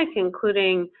the clinic,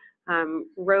 including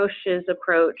Roche's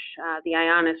approach, the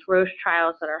Ionis-Roche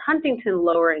trials that are Huntington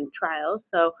lowering trials.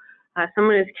 So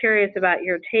someone is curious about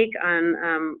your take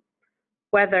on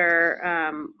whether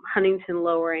Huntington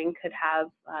lowering could have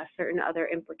certain other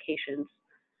implications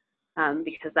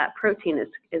because that protein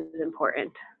is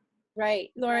important. Right.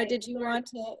 Laura, did you want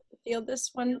to field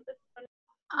this one?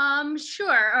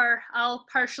 Sure, or I'll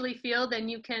partially field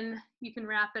and you can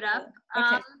wrap it up.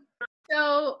 Okay.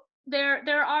 So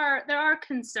there are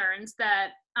concerns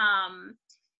that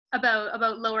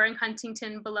about lowering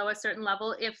Huntington below a certain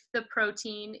level if the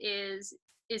protein is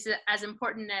as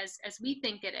important as we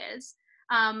think it is.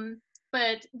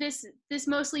 But this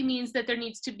mostly means that there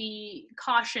needs to be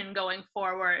caution going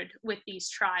forward with these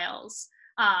trials.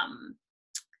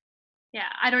 Yeah,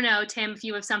 I don't know, Tam, if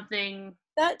you have something.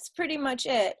 That's pretty much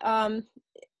it.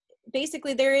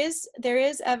 Basically, there is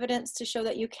evidence to show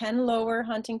that you can lower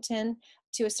Huntington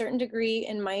to a certain degree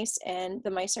in mice, and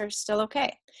the mice are still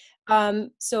okay.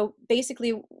 So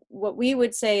basically, what we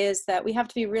would say is that we have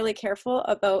to be really careful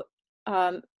about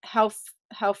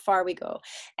how far we go.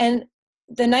 And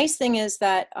the nice thing is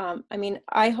that, I mean,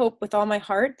 I hope with all my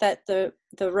heart that the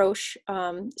Roche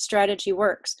strategy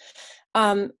works.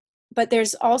 But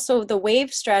there's also the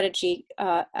WAVE strategy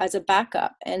as a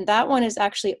backup, and that one is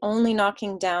actually only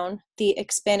knocking down the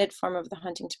expanded form of the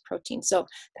Huntington protein. So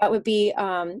that would be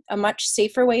a much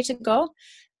safer way to go,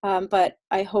 but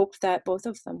I hope that both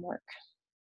of them work.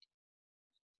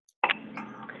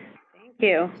 Thank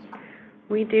you.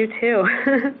 We do too,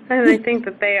 and I think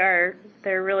that they're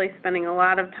really spending a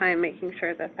lot of time making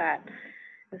sure that that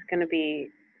is going to be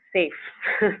safe.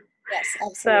 Yes,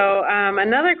 absolutely. So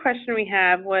another question we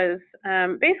have was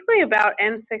basically about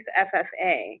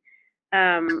N6-FFA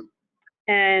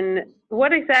and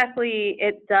what exactly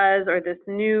it does, or this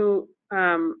new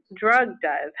drug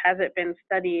does. Has it been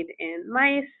studied in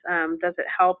mice? Does it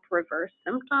help reverse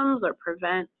symptoms or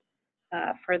prevent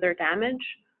further damage?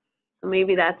 So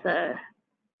maybe that's a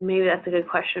good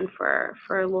question for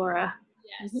Laura.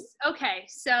 Yes. Mm-hmm. Okay.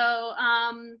 So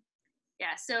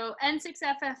yeah, so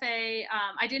N6-FFA,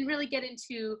 I didn't really get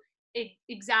into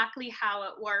exactly how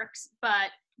it works, but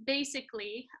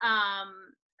basically,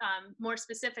 more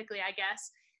specifically, I guess,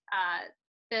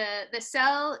 the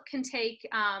cell can take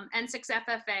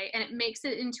N6-FFA and it makes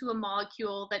it into a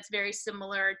molecule that's very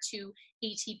similar to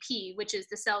ATP, which is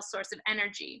the cell's source of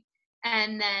energy.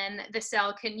 And then the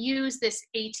cell can use this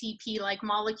ATP-like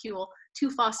molecule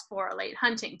to phosphorylate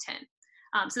Huntington.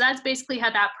 So that's basically how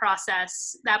that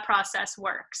process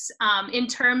works. In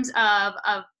terms of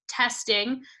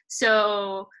testing,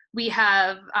 so we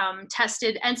have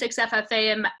tested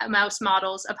N6-FFA in mouse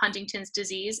models of Huntington's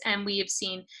disease, and we have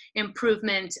seen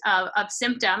improvement of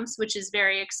symptoms, which is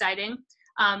very exciting.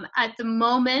 At the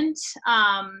moment,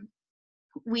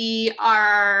 we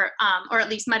are, or at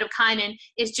least mitokinin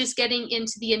is just getting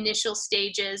into the initial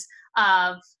stages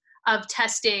of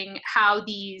testing how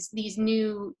these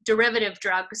new derivative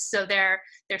drugs, so they're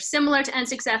similar to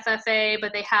N6-FFA,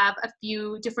 but they have a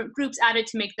few different groups added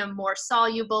to make them more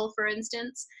soluble, for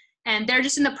instance. And they're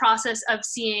just in the process of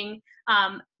seeing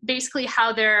basically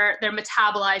how they're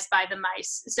metabolized by the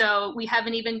mice. So we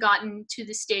haven't even gotten to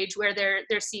the stage where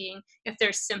they're seeing if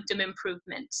there's symptom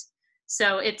improvement.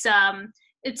 So it's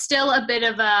still a bit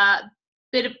of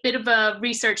a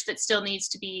research that still needs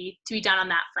to be done on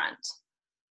that front.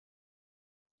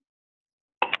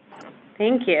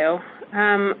 Thank you.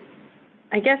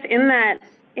 I guess in that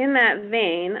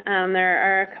vein, there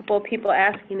are a couple of people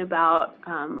asking about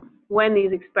when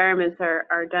these experiments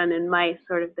are done in mice,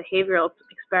 sort of behavioral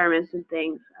experiments and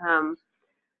things.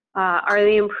 Are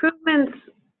the improvements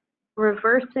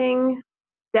reversing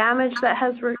damage that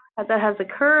has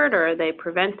occurred, or are they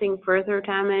preventing further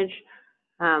damage?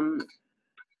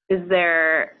 Is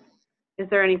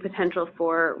there any potential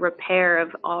for repair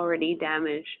of already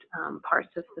damaged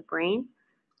parts of the brain?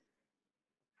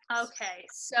 Okay,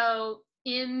 so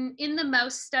in the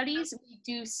mouse studies, we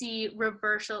do see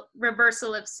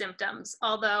reversal of symptoms,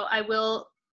 although I will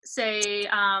say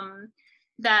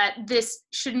that this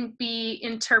shouldn't be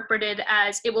interpreted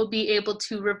as it will be able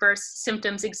to reverse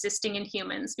symptoms existing in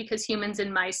humans, because humans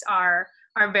and mice are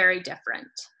very different.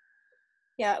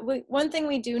 Yeah, one thing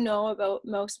we do know about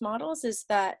mouse models is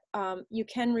that you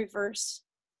can reverse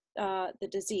the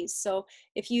disease. So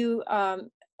if you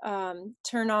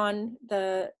turn on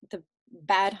the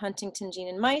bad Huntington gene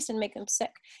in mice and make them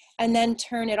sick, and then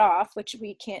turn it off, which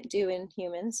we can't do in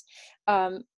humans,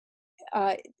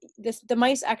 the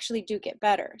mice actually do get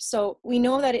better. So we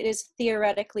know that it is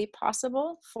theoretically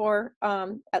possible for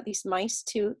at least mice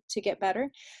to get better.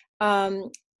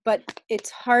 But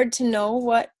it's hard to know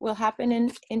what will happen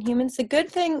in humans. The good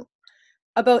thing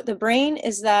about the brain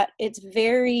is that it's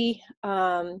very,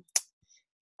 not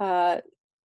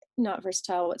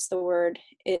versatile, what's the word?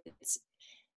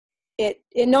 It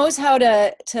knows how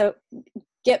to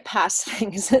get past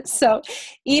things. So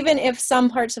even if some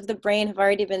parts of the brain have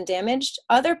already been damaged,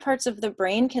 other parts of the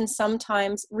brain can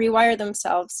sometimes rewire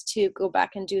themselves to go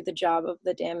back and do the job of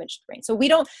the damaged brain. So we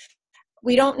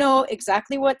don't know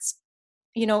exactly what's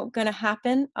going to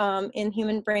happen in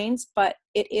human brains, but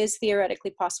it is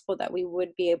theoretically possible that we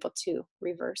would be able to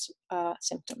reverse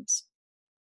symptoms.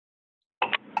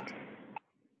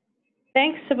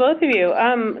 Thanks to both of you.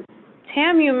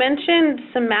 Tam, you mentioned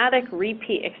somatic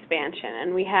repeat expansion,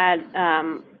 and we had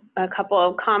a couple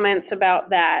of comments about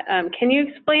that. Can you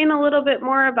explain a little bit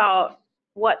more about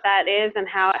what that is and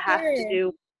how it has to do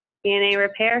with DNA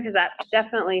repair? Because that's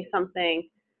definitely something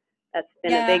that's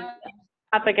been a big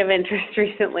topic of interest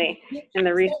recently in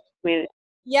the research community.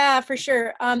 Yeah, for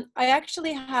sure. I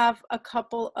actually have a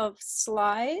couple of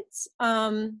slides.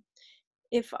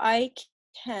 If I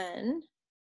can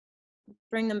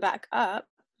bring them back up,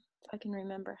 if I can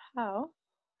remember how.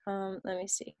 Let me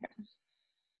see here.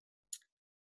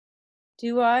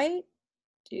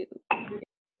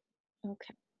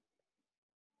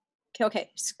 Okay,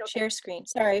 share screen.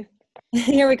 Sorry.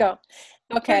 Here we go.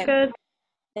 Okay. Good.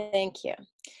 Thank you.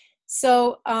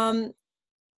 So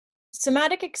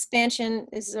somatic expansion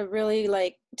is a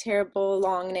really terrible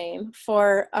long name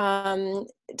for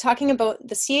talking about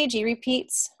the CAG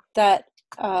repeats that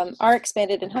are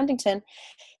expanded in Huntington,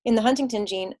 in the Huntington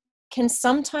gene, can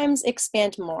sometimes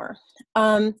expand more.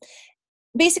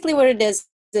 Basically what it is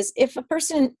if a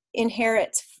person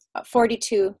inherits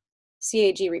 42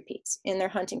 CAG repeats in their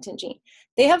Huntington gene,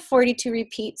 they have 42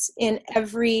 repeats in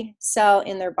every cell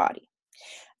in their body.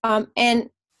 And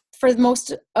for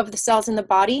most of the cells in the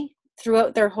body,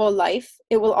 throughout their whole life,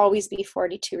 it will always be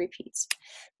 42 repeats.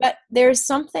 But there's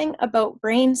something about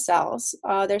brain cells,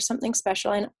 there's something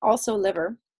special, and also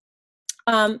liver,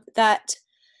 that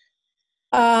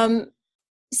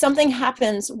something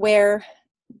happens where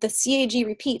the CAG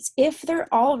repeats, if they're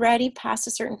already past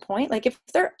a certain point, like if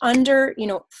they're under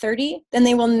 30, then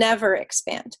they will never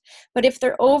expand. But if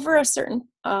they're over a certain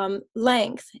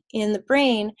length in the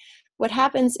brain, what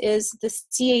happens is the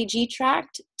CAG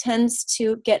tract tends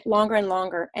to get longer and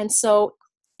longer. And so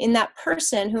in that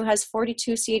person who has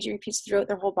 42 CAG repeats throughout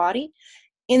their whole body,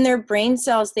 in their brain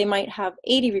cells, they might have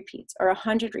 80 repeats or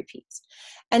 100 repeats.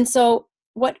 And so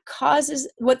what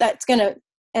that's going to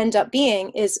end up being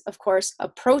is, of course, a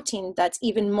protein that's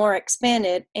even more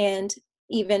expanded and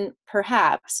even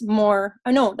perhaps more,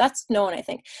 that's known, I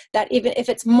think, that even if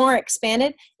it's more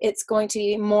expanded, it's going to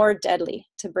be more deadly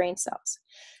to brain cells.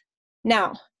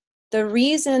 Now, the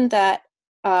reason that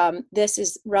this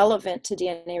is relevant to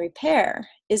DNA repair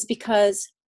is because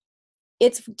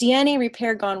it's DNA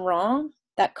repair gone wrong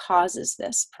that causes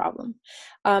this problem.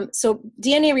 So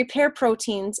DNA repair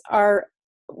proteins are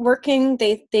working,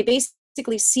 they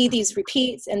basically see these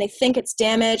repeats and they think it's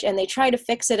damage and they try to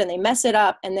fix it and they mess it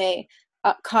up and they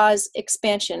cause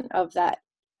expansion of that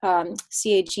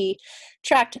CAG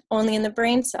tract only in the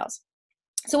brain cells.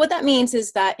 So what that means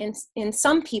is that in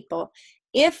some people,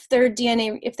 if their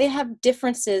DNA, if they have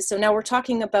differences, so now we're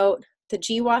talking about the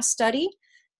GWAS study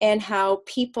and how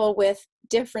people with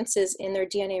differences in their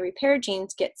DNA repair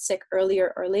genes get sick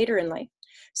earlier or later in life.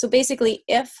 So basically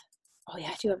I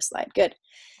do have a slide, good.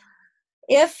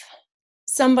 If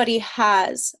somebody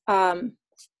has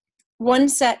one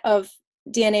set of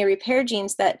DNA repair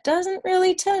genes that doesn't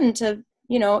really tend to,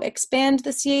 expand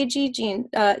the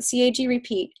CAG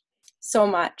repeat so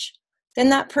much, then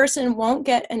that person won't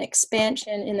get an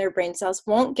expansion in their brain cells,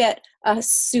 won't get a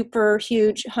super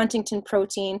huge Huntington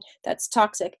protein that's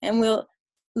toxic, and will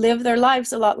live their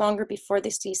lives a lot longer before they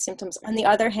see symptoms. On the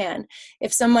other hand,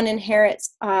 if someone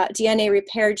inherits DNA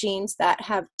repair genes that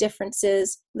have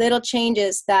differences, little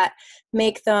changes that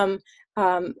make them,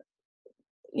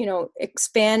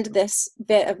 expand this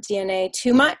bit of DNA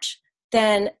too much,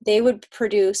 then they would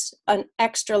produce an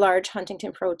extra large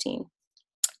Huntington protein,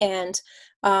 and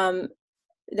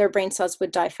their brain cells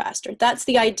would die faster. That's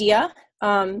the idea.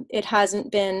 It hasn't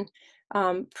been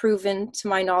proven to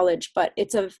my knowledge, but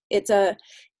it's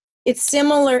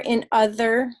similar in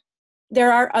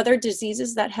there are other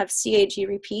diseases that have CAG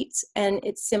repeats, and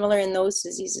it's similar in those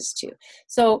diseases too.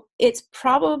 So it's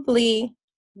probably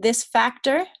this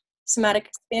factor, somatic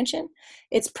expansion.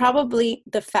 It's probably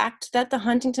the fact that the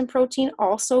Huntington protein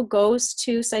also goes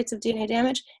to sites of DNA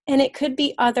damage, and it could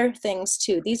be other things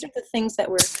too. These are the things that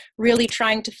we're really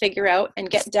trying to figure out and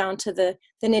get down to the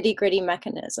nitty-gritty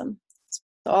mechanism. So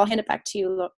I'll hand it back to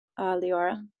you,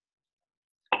 Leora.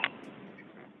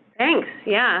 Thanks.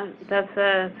 Yeah, that's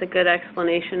a good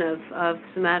explanation of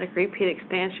somatic repeat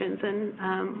expansions, and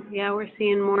yeah, we're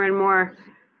seeing more and more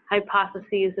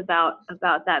hypotheses about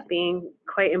that being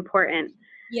quite important.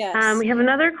 Yes. We have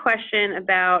another question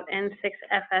about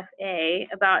N6FFA,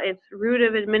 about its route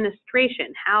of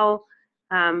administration. How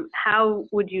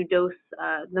would you dose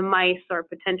the mice or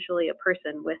potentially a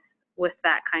person with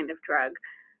that kind of drug?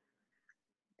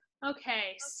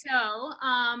 Okay, so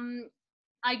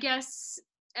I guess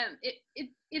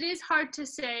it is hard to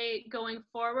say going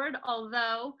forward,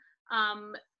 although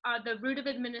the route of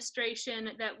administration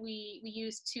that we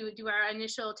used to do our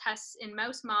initial tests in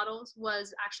mouse models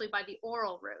was actually by the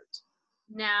oral route.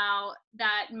 Now,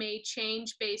 that may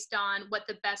change based on what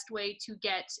the best way to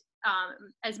get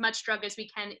as much drug as we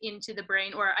can into the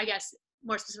brain, or I guess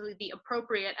more specifically the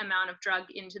appropriate amount of drug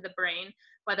into the brain.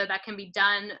 Whether that can be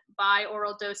done by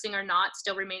oral dosing or not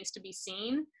still remains to be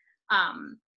seen.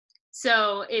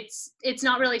 So it's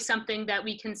not really something that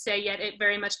we can say yet. It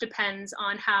very much depends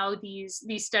on how these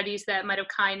studies that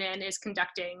Mitochinen is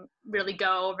conducting really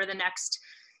go over the next,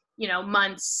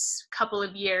 months, couple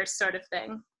of years, sort of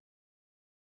thing.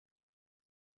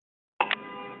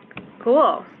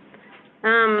 Cool.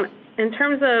 In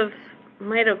terms of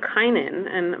mitokinin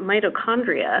and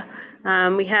mitochondria,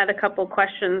 we had a couple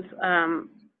questions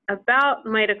about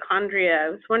mitochondria. I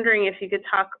was wondering if you could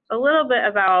talk a little bit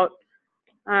about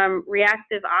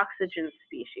reactive oxygen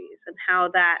species and how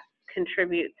that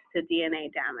contributes to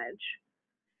DNA damage.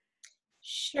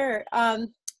 Sure.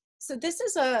 So this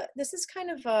is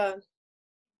kind of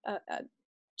a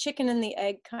chicken and the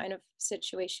egg kind of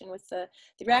situation with the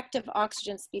reactive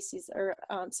oxygen species, or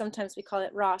sometimes we call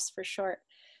it ROS for short.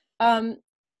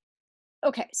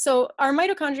 Okay, so our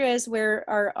mitochondria is where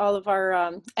all of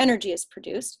our energy is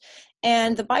produced,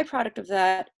 and the byproduct of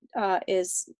that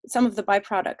is, some of the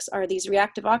byproducts are these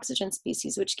reactive oxygen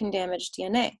species, which can damage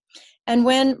DNA. And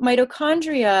when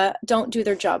mitochondria don't do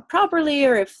their job properly,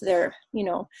 or if they're,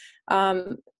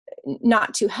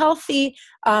 not too healthy,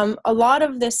 a lot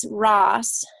of this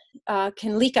ROS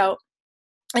can leak out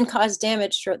and cause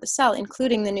damage throughout the cell,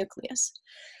 including the nucleus.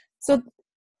 So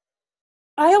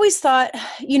I always thought,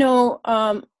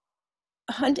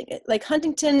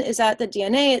 Huntington is at the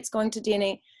DNA, it's going to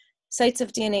DNA, sites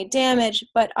of DNA damage,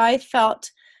 but I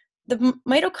felt the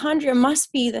mitochondria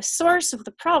must be the source of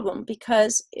the problem,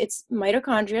 because it's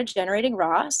mitochondria generating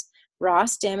ROS.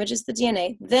 ROS damages the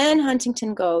DNA, then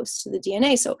Huntington goes to the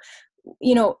DNA. So,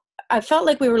 I felt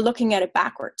like we were looking at it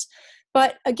backwards.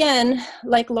 But again,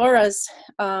 like Laura's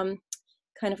kind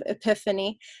of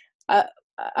epiphany,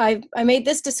 I made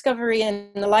this discovery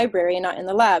in the library and not in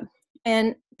the lab.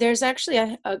 And there's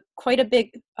actually quite a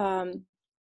big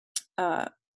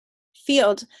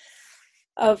field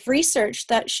of research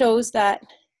that shows that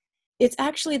it's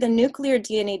actually the nuclear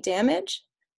DNA damage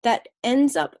that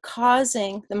ends up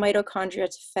causing the mitochondria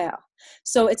to fail.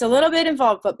 So it's a little bit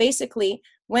involved, but basically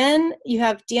when you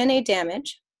have DNA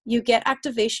damage, you get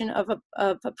activation of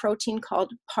a protein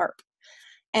called PARP.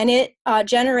 And it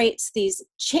generates these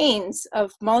chains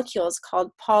of molecules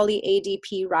called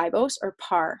poly-ADP ribose, or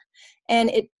PAR.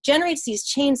 And it generates these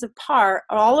chains of PAR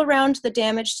all around the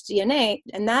damaged DNA,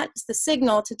 and that's the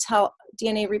signal to tell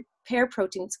DNA repair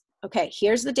proteins, okay,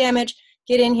 here's the damage,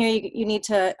 get in here, you need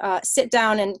to sit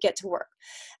down and get to work.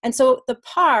 And so the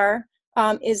PAR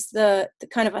is the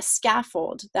kind of a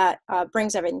scaffold that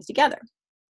brings everything together.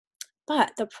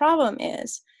 But the problem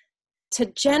is, to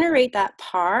generate that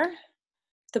PAR,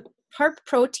 the PARP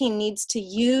protein needs to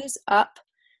use up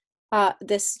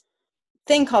this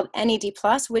thing called NAD+,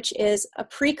 which is a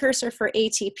precursor for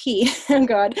ATP. Oh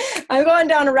God, I'm going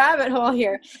down a rabbit hole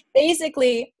here.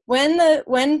 Basically,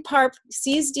 when PARP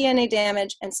sees DNA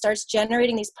damage and starts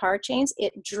generating these PAR chains,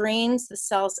 it drains the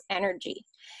cell's energy.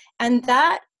 And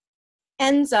that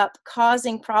ends up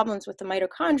causing problems with the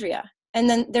mitochondria. And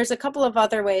then there's a couple of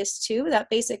other ways too, that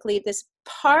basically this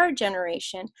PAR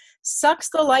generation sucks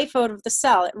the life out of the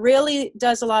cell. It really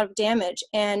does a lot of damage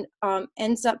and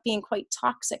ends up being quite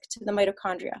toxic to the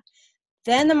mitochondria.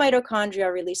 Then the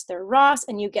mitochondria release their ROS,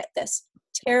 and you get this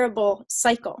terrible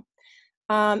cycle.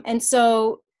 And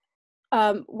so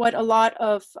what a lot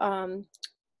of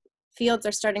fields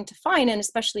are starting to find, and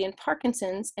especially in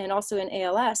Parkinson's and also in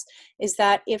ALS, is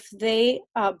that if they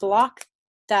block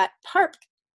that PARP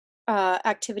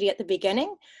activity at the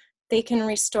beginning, they can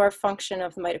restore function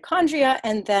of the mitochondria,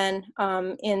 and then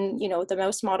in the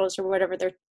mouse models or whatever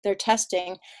they're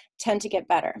testing tend to get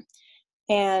better.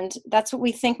 And that's what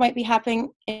we think might be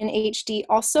happening in HD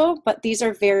also, but these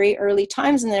are very early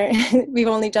times, and we've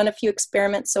only done a few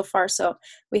experiments so far, so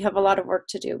we have a lot of work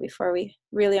to do before we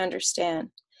really understand.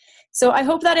 So I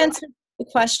hope that answered the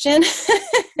question.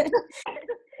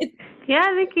 Yeah,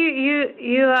 I think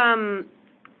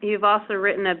you've also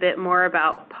written a bit more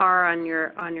about PAR on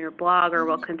your blog, or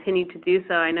will continue to do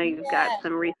so. I know you've got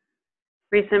some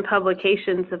recent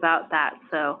publications about that.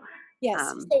 So yes,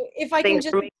 so if I can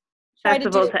just try to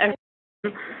accessible do to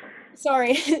everyone.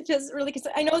 Sorry, just really, because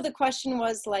I know the question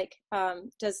was like,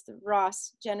 does the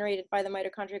ROS generated by the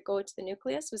mitochondria go to the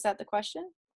nucleus? Was that the question?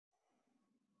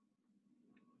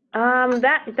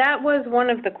 That was one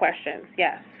of the questions.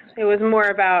 Yes, it was more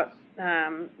about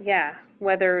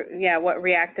what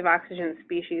reactive oxygen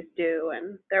species do,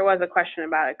 and there was a question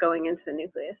about it going into the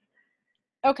nucleus.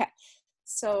 Okay,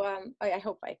 so I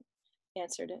hope I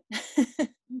answered it.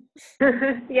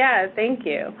 Yeah, thank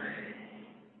you.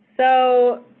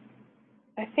 So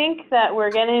I think that we're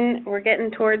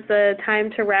getting towards the time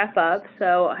to wrap up.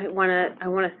 So I want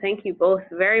to thank you both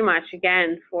very much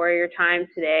again for your time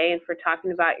today and for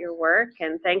talking about your work.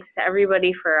 And thanks to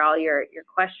everybody for all your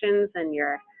questions and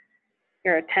your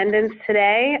attendance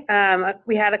today.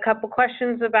 We had a couple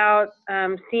questions about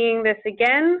seeing this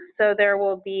again. So there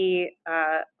will be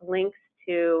links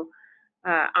to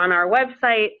on our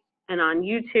website and on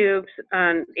YouTube,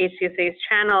 on HDSA's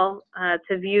channel,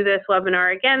 to view this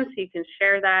webinar again, so you can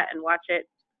share that and watch it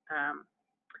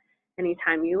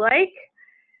anytime you like.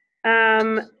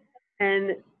 And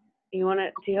do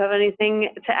you have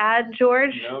anything to add,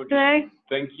 George, today?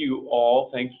 Thank you all.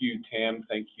 Thank you, Tam.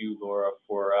 Thank you, Laura,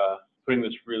 for putting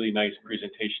this really nice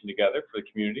presentation together for the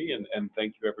community, and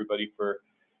thank you, everybody, for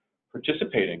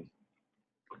participating.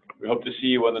 We hope to see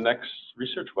you on the next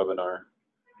research webinar.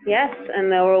 Yes,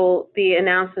 and there will be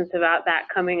announcements about that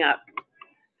coming up.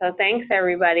 So thanks,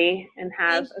 everybody, and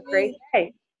have a great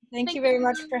day. Thank you very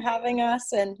much for having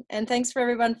us, and thanks for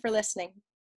everyone for listening.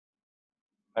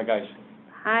 Bye, guys.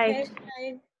 Hi. Okay,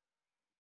 bye.